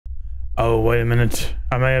Oh, wait a minute.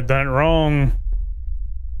 I may have done it wrong.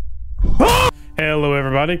 Hello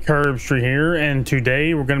everybody, CurbstreeTV here, and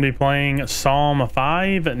today we're going to be playing Psalm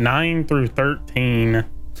 5, 9 through 13.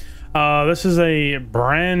 This is a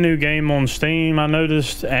brand new game on Steam, I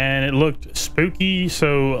noticed, and it looked spooky,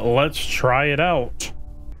 so let's try it out.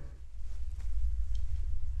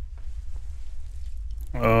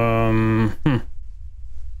 Oh,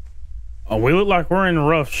 we look like we're in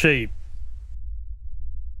rough shape.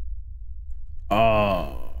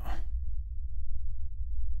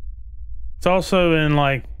 It's also in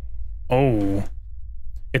like, oh,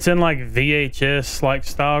 it's in like VHS like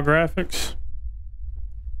style graphics.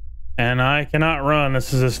 And I cannot run.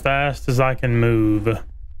 This is as fast as I can move.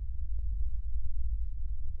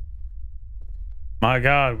 My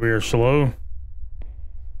God, we are slow.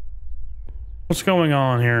 What's going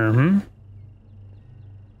on here?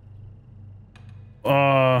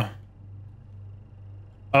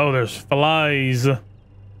 Oh, there's flies.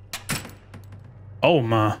 Oh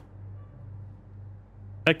my.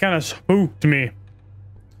 That kind of spooked me.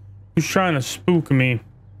 Who's trying to spook me?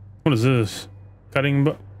 What is this? Cutting,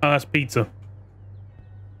 oh, that's pizza.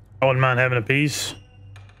 I wouldn't mind having a piece.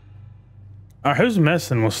 Alright, who's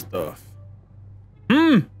messing with stuff?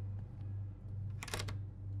 Oh,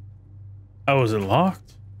 is it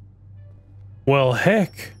locked? Well,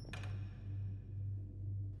 heck.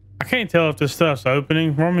 I can't tell if this stuff's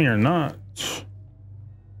opening for me or not.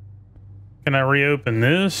 Can I reopen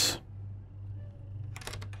this?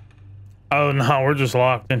 Oh no, we're just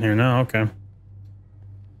locked in here now. Okay.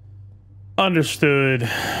 Understood.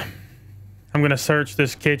 I'm gonna search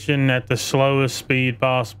this kitchen at the slowest speed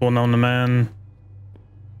possible known to man.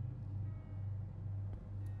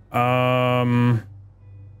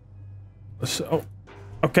 So,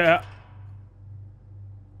 okay.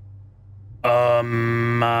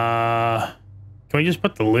 Can we just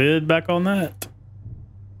put the lid back on that?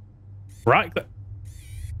 Right.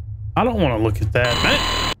 I don't want to look at that,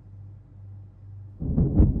 man.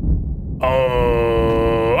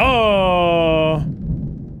 Oh,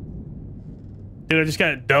 dude, I just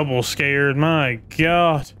got double scared. My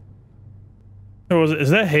God. What was it?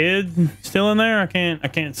 Is that head still in there? I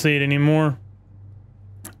can't see it anymore.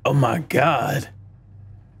 Oh my God.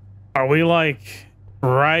 Are we like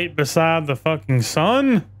right beside the fucking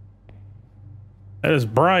sun? That is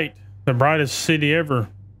bright. The brightest city ever.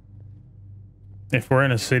 If we're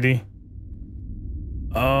in a city.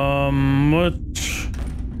 What?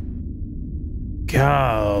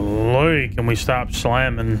 Golly, can we stop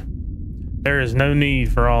slamming? There is no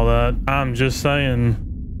need for all that. I'm just saying.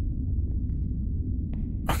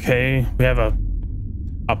 Okay, we have a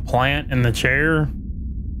plant in the chair.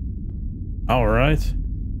 All right.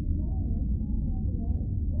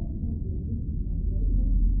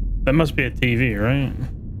 That must be a TV, right?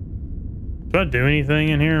 Do I do anything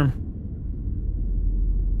in here?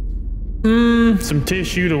 Some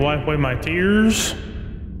tissue to wipe away my tears.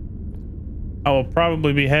 I will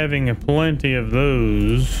probably be having plenty of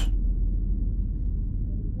those.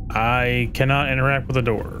 I cannot interact with the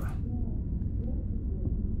door.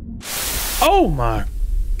 Oh my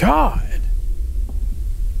God.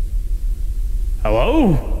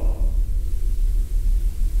 Hello?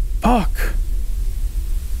 Fuck.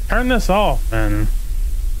 Turn this off, man.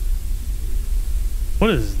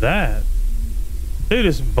 What is that? Dude,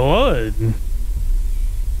 it's blood.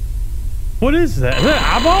 What is that? Is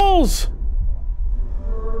that eyeballs?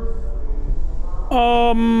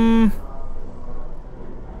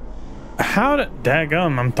 How did...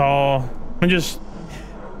 Daggum, I'm tall. I just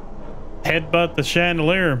headbutt the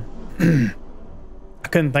chandelier. I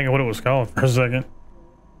couldn't think of what it was called for a second.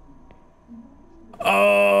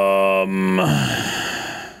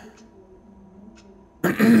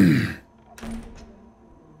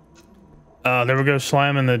 There we go,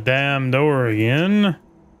 slamming the damn door again.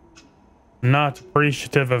 Not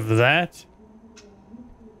appreciative of that.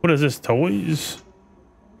 What is this, toys?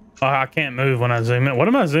 Oh, I can't move when I zoom in. What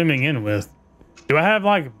am I zooming in with? Do I have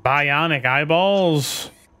like bionic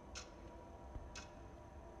eyeballs?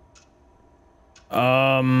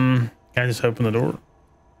 Can I just open the door?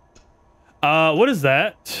 What is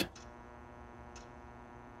that?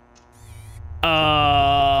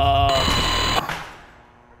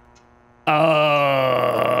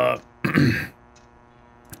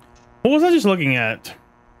 What was I just looking at?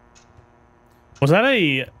 Was that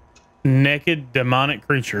a naked demonic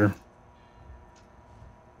creature?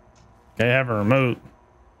 Okay, I have a remote.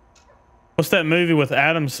 What's that movie with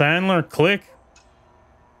Adam Sandler? Click?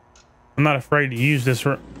 I'm not afraid to use this.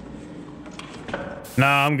 Nah,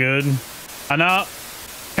 I'm good. I know.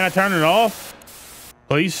 Can I turn it off?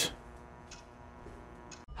 Please?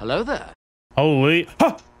 Hello there. Holy.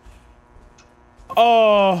 Huh.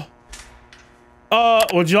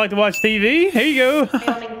 Would you like to watch TV? Here you go.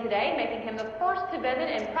 Filming today, making him the first to visit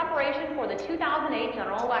in preparation for the 2008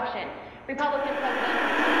 general election. Republican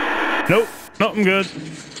President... Nope. Nope, I'm good.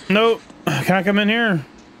 Nope. Can I come in here?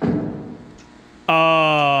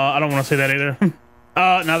 I don't want to say that either.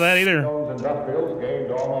 Not that either. Industrials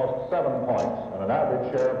gained almost 7 points, and an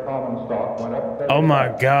average share of common stock went up 30. Oh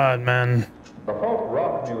my God, man. The folk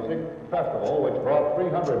rock music festival, which brought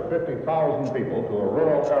 350,000 people to a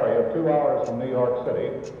rural area 2 hours from New York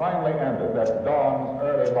City, finally ended at dawn's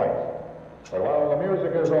early light. But while the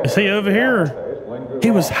music is over, is he over here?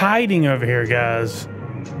 He was hiding over here, guys.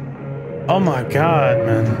 Oh my God,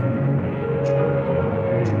 man.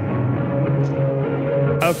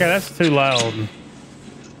 Okay, that's too loud.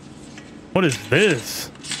 What is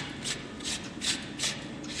this?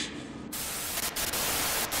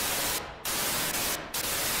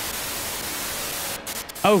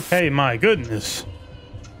 Okay, my goodness.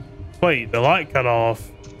 Wait, the light cut off.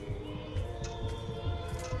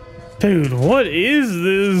 Dude, what is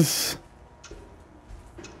this?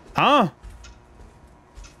 Huh?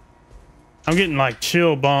 I'm getting like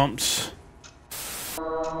chill bumps.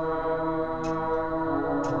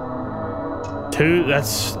 Two,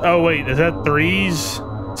 that's, oh wait, is that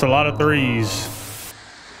 3s? It's a lot of 3s.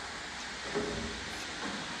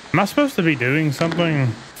 Am I supposed to be doing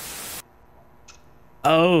something?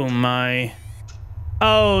 Oh my.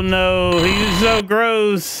 Oh no, he's so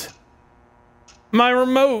gross. My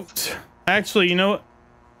remote. Actually, you know what?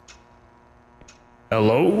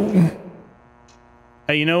 Hello?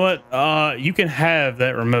 Hey, you know what? You can have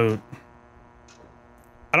that remote.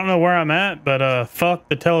 I don't know where I'm at, but fuck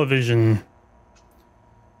the television.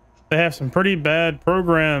 They have some pretty bad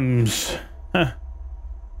programs. Huh.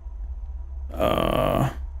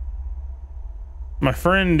 My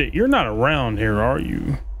friend, you're not around here, are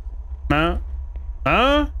you? Huh?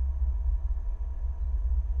 Huh?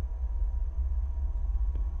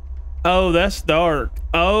 Oh, that's dark.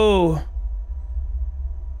 Oh.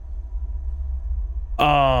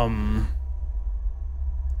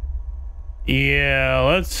 Yeah,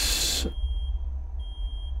 let's...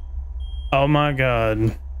 Oh my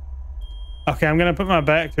God. Okay, I'm gonna put my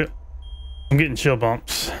back to... I'm getting chill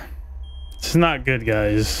bumps. It's not good,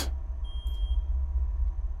 guys.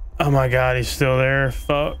 Oh my God, he's still there.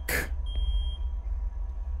 Fuck.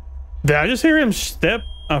 Did I just hear him step?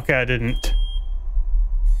 Okay, I didn't.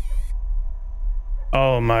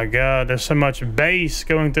 Oh my God, there's so much bass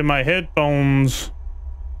going through my headphones.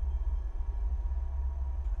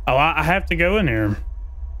 Oh, I have to go in here.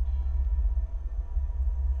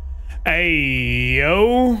 Hey,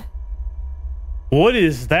 yo. What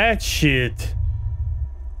is that shit?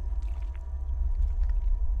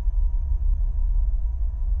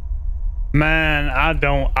 Man, I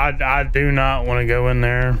do not want to go in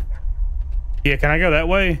there. Yeah, can I go that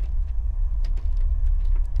way?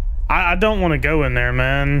 I don't want to go in there,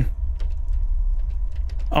 man.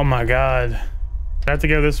 Oh my God. I have to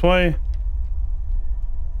go this way?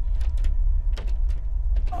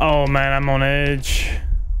 Oh man, I'm on edge.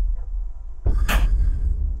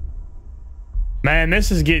 Man,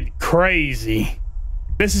 this is getting crazy.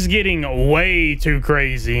 This is getting way too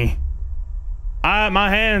crazy. My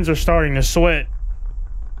hands are starting to sweat.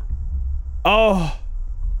 Oh,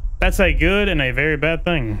 that's a good and a very bad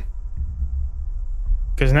thing.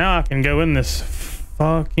 Because now I can go in this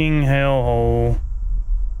fucking hellhole.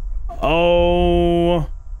 Oh.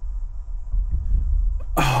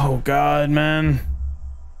 Oh God, man.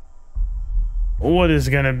 What is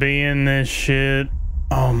gonna be in this shit?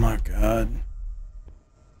 Oh my God.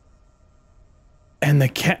 And the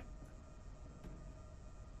cat.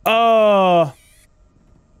 Oh.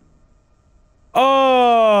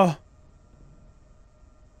 Oh.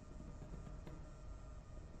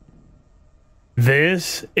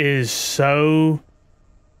 This is so...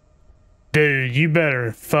 Dude, you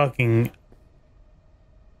better fucking...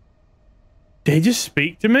 Did he just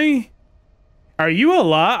speak to me? Are you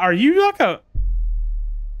alive? Are you like a...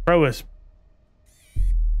 Bro, is...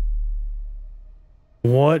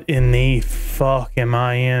 What in the fuck am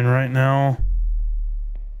I in right now?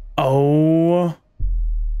 Oh...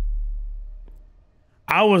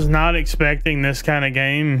 I was not expecting this kind of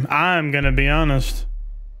game. I'm gonna be honest.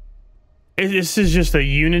 This is just a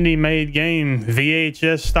Unity made game,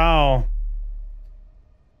 VHS style.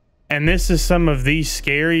 And this is some of the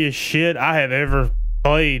scariest shit I have ever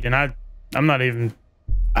played. And I haven't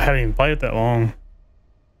even played it that long.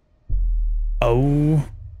 Oh.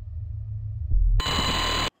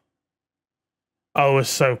 Oh, it's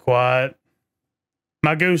so quiet.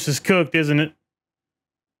 My goose is cooked, isn't it?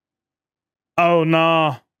 Oh,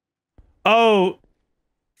 nah. Oh.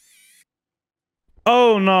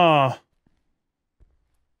 Oh, nah.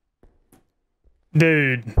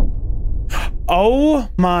 Dude. Oh,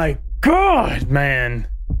 my God, man.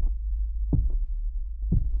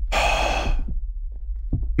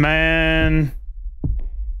 Man.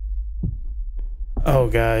 Oh,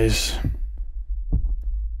 guys.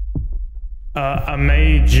 I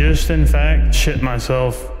may just, in fact, shit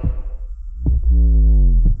myself.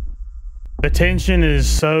 The tension is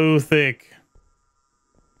so thick.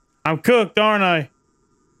 I'm cooked, aren't I?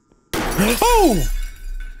 Oh!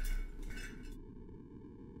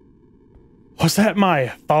 Was that my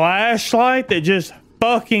flashlight that just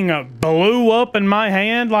fucking blew up in my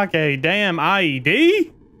hand like a damn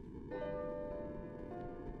IED?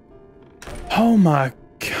 Oh my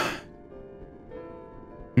God.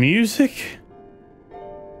 Music?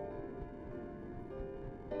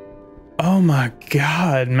 Oh my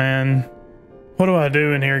God, man. What do I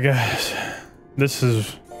do in here, guys? This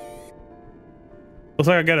is... Looks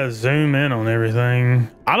like I gotta zoom in on everything.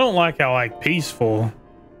 I don't like how, like, peaceful.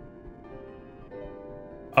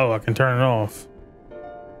 Oh, I can turn it off.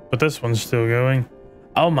 But this one's still going.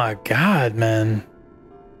 Oh my God, man.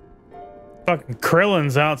 Fucking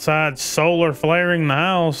Krillin's outside solar flaring the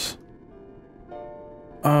house.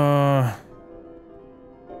 I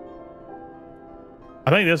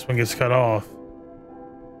think this one gets cut off.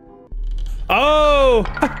 Oh!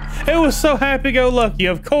 It was so happy-go-lucky.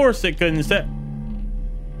 Of course it couldn't stay.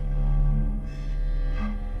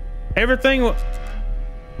 Everything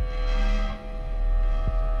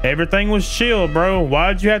was chill, bro.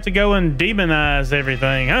 Why'd you have to go and demonize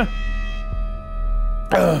everything, huh?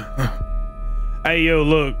 Hey, yo,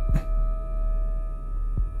 look.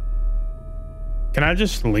 Can I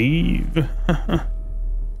just leave?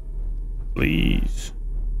 Please.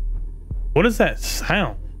 What is that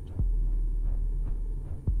sound?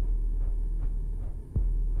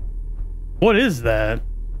 What is that?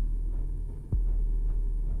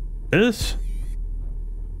 This?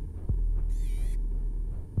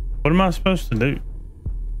 What am I supposed to do?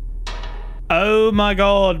 Oh my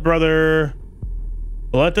God, brother.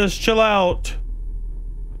 Let us chill out.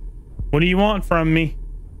 What do you want from me?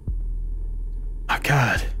 My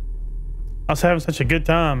God. I was having such a good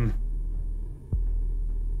time.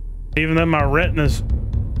 Even though my retina's...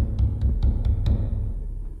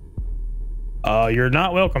 you're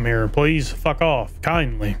not welcome here. Please fuck off.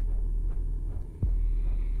 Kindly.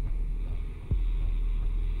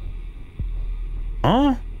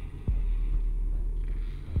 Huh?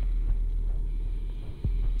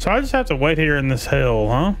 So I just have to wait here in this hell,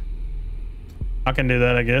 huh? I can do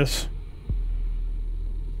that, I guess.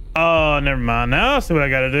 Oh, never mind. Now I see what I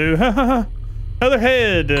gotta do. Another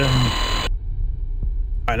head. Alright,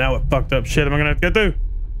 now what fucked up shit am I gonna have to go through?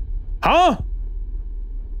 Huh?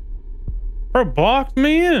 Bro blocked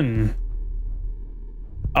me in.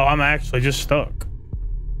 Oh, I'm actually just stuck.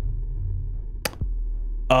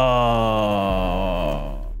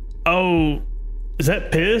 Oh, is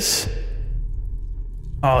that piss?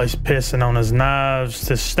 Oh, he's pissing on his knives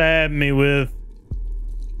to stab me with.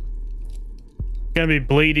 Gonna be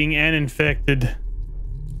bleeding and infected. I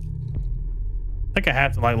think I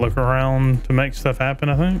have to like look around to make stuff happen,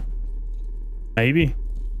 I think. Maybe.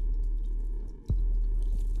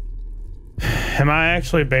 Am I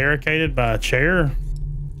actually barricaded by a chair?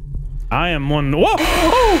 I am one. Whoa!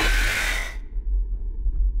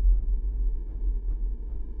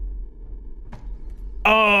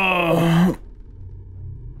 Oh!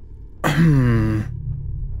 Oh.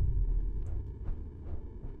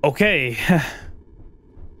 Okay.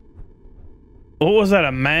 What was that?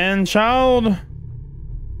 A man child?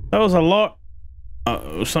 That was a lot.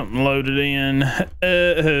 Uh-oh, something loaded in.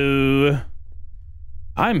 Uh-oh.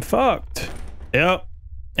 I'm fucked. Yep.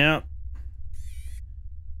 Yep.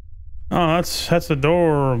 Oh, that's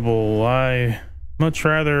adorable. I much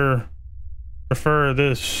rather prefer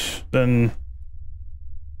this than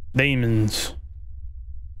demons.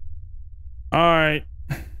 All right.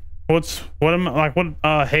 What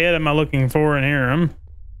head am I looking for in here? I'm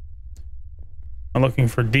looking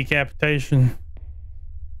for decapitation.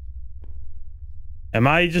 Am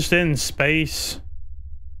I just in space?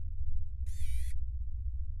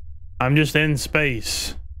 I'm just in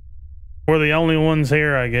space. We're the only ones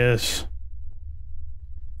here, I guess.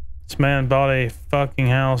 This man bought a fucking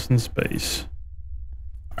house in space.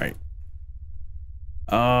 Alright.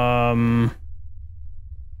 Alright,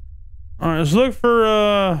 let's look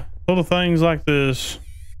for little things like this.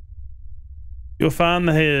 You'll find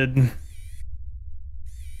the head.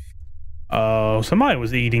 Oh, somebody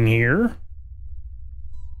was eating here.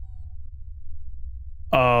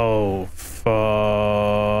 Oh, fuck?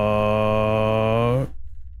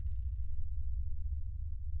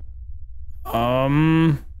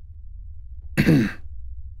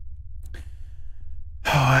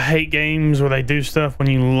 Oh, I hate games where they do stuff when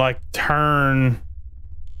you like turn.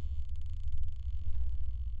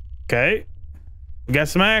 Okay, we got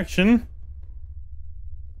some action.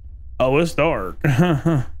 Oh, it's dark.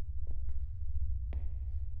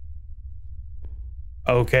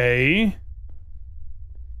 Okay.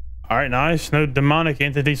 All right, nice. No demonic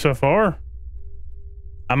entity so far.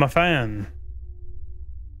 I'm a fan.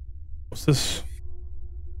 What's this?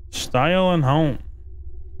 Style and home.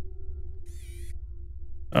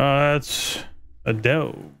 That's a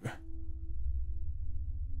dog.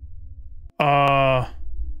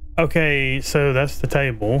 Okay, so that's the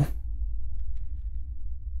table.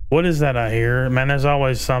 What is that I hear? Man, there's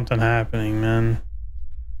always something happening, man.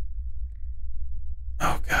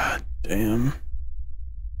 Oh, god damn.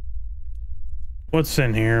 What's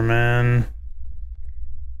in here, man?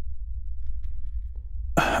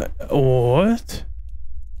 What?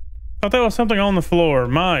 I thought there was something on the floor.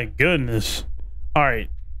 My goodness. All right.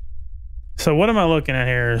 So what am I looking at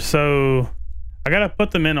here? So I gotta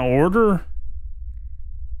put them in order.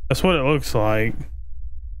 That's what it looks like.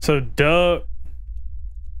 So duck.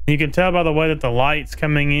 You can tell by the way that the light's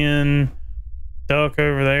coming in. Duck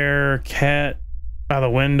over there. Cat by the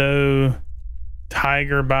window.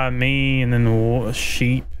 Tiger by me. And then the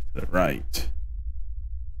sheep to the right.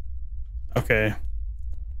 Okay.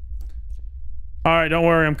 All right, don't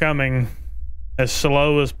worry, I'm coming as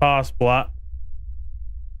slow as possible.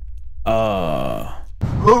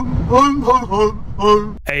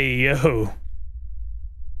 Hey, yo.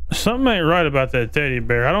 Something ain't right about that teddy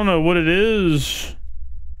bear. I don't know what it is,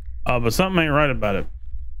 but something ain't right about it.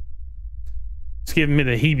 It's giving me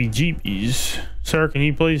the heebie-jeebies. Sir, can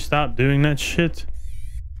you please stop doing that shit?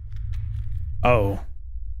 Oh.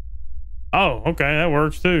 Oh, okay, that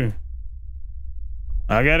works too.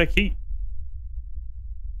 I got a key.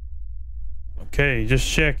 Okay, just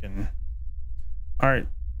checking. All right,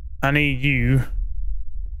 I need you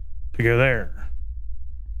to go there.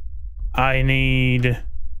 I need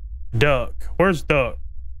Duck. Where's Duck?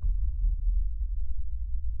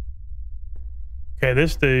 Okay,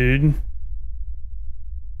 this dude.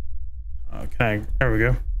 Okay, there we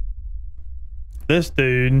go. This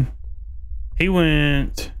dude, he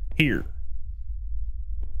went here.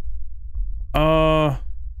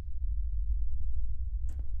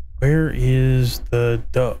 Where is the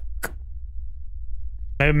duck?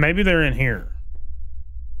 Maybe they're in here.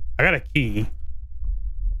 I got a key.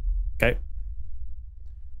 Okay.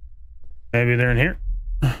 Maybe they're in here.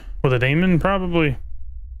 With a demon, probably.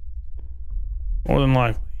 More than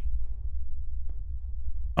likely.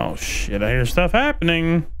 Oh shit, I hear stuff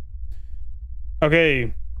happening.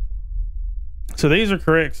 Okay. So these are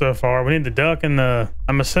correct so far. We need the duck and the...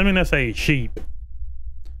 I'm assuming that's a sheep.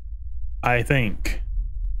 I think.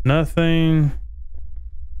 Nothing.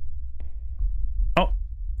 Oh.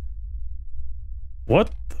 What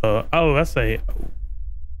the? Oh, that's a...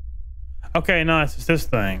 Okay, nice. It's this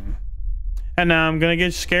thing. And now I'm gonna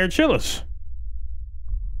get scared shitless.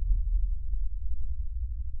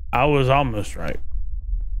 I was almost right.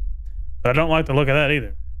 But I don't like the look of that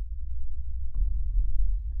either.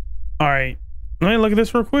 Alright. Let me look at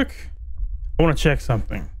this real quick. I want to check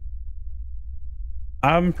something.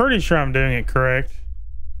 I'm pretty sure I'm doing it correct.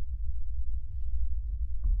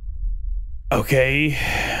 Okay,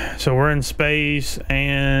 so we're in space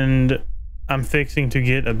and I'm fixing to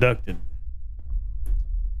get abducted.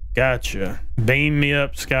 Gotcha. Beam me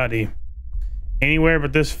up, Scotty. Anywhere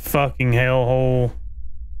but this fucking hellhole.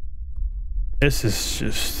 This is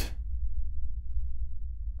just...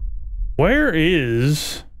 Where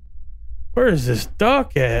is this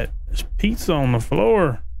duck at? There's pizza on the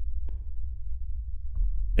floor.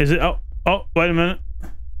 Is it? Oh, wait a minute.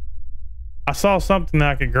 I saw something that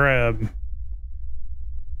I could grab.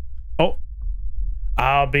 Oh,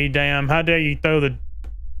 I'll be damned. How dare you throw the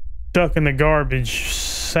duck in the garbage,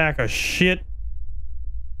 sack of shit.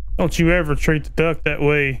 Don't you ever treat the duck that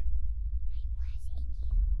way.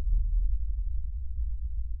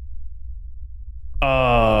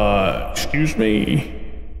 Excuse me.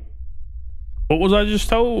 What was I just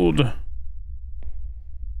told? Did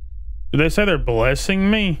they say they're blessing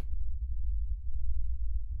me?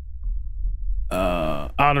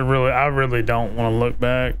 I really don't want to look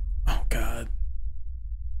back. Oh God.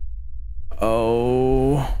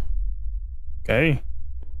 Oh. Okay.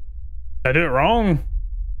 Did I do it wrong?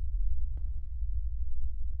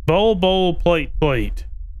 Bowl, plate.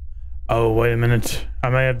 Oh, wait a minute. I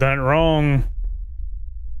may have done it wrong.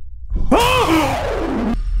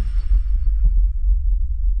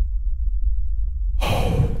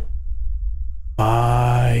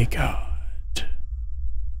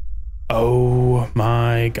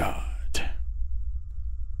 God.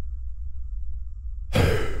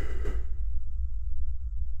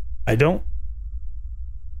 I don't.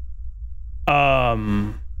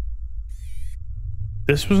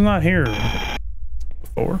 This was not here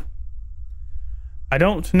before. I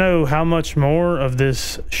don't know how much more of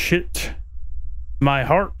this shit my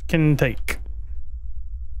heart can take.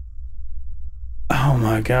 Oh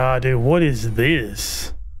my God, dude, what is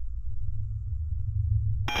this?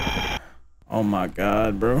 Oh my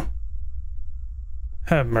God, bro.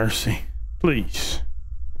 Have mercy. Please.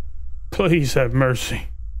 Please have mercy.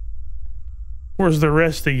 Where's the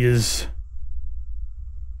rest of yous?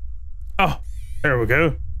 Oh, there we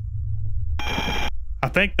go. I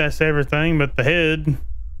think that's everything but the head.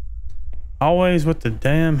 Always with the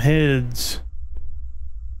damn heads.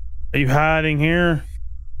 Are you hiding here?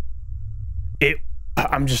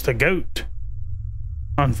 I'm just a goat.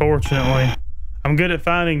 Unfortunately. I'm good at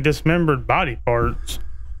finding dismembered body parts.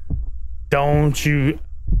 Don't you...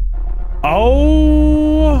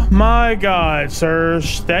 Oh my God, sir.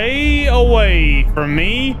 Stay away from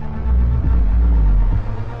me.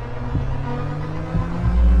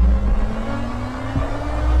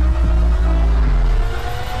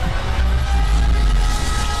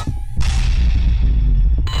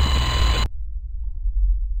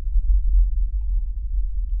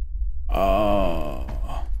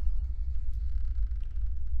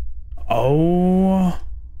 Oh,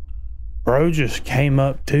 bro just came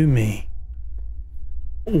up to me.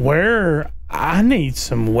 Where? I need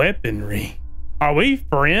some weaponry. Are we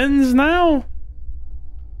friends now?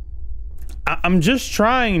 I'm just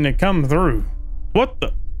trying to come through. What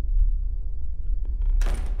the?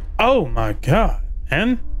 Oh my God,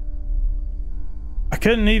 man. I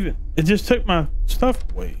couldn't even, it just took my stuff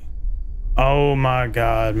away. Oh my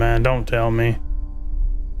God, man, don't tell me.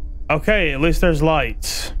 Okay, at least there's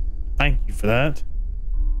lights. Thank you for that.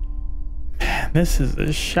 Man, this is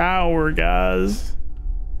a shower, guys.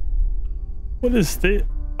 What is this?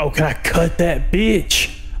 Oh, can I cut that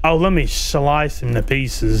bitch? Oh, let me slice him to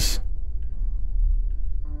pieces.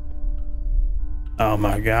 Oh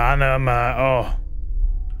my God, I know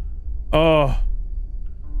oh.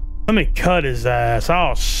 Let me cut his ass.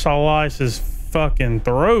 I'll slice his fucking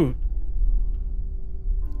throat.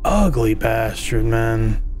 Ugly bastard,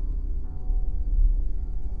 man.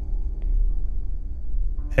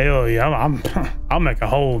 Hell yeah, I'll make a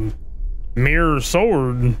whole mirror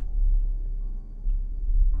sword.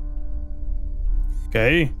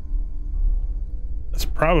 Okay. That's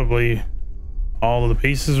probably all of the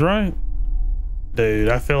pieces, right? Dude,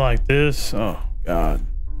 I feel like this. Oh, God.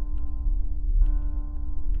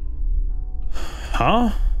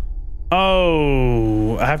 Huh?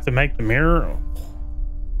 Oh, I have to make the mirror?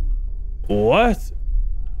 What?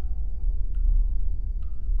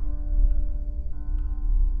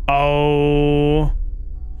 Oh,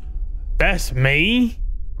 that's me?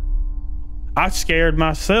 I scared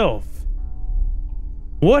myself.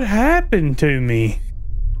 What happened to me?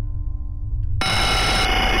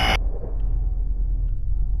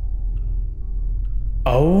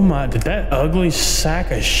 Oh my, did that ugly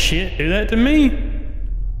sack of shit do that to me?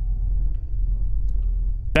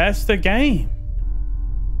 That's the game.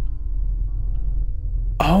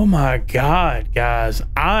 Oh my God, guys.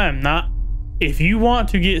 I'm not, if you want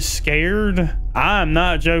to get scared, I'm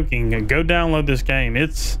not joking. Go download this game.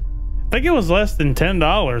 It's, I think it was less than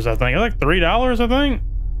 $10, I think. Like $3, I think.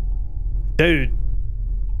 Dude,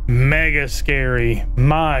 mega scary.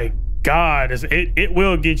 My God, it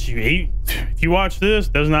will get you. If you watch this,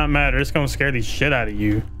 does not matter. It's gonna scare the shit out of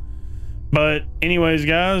you. But anyways,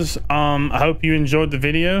 guys, I hope you enjoyed the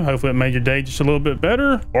video. Hopefully it made your day just a little bit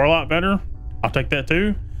better, or a lot better. I'll take that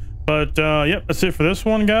too. But yep, that's it for this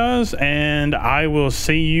one, guys, and I will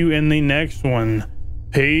see you in the next one.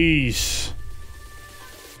 Peace.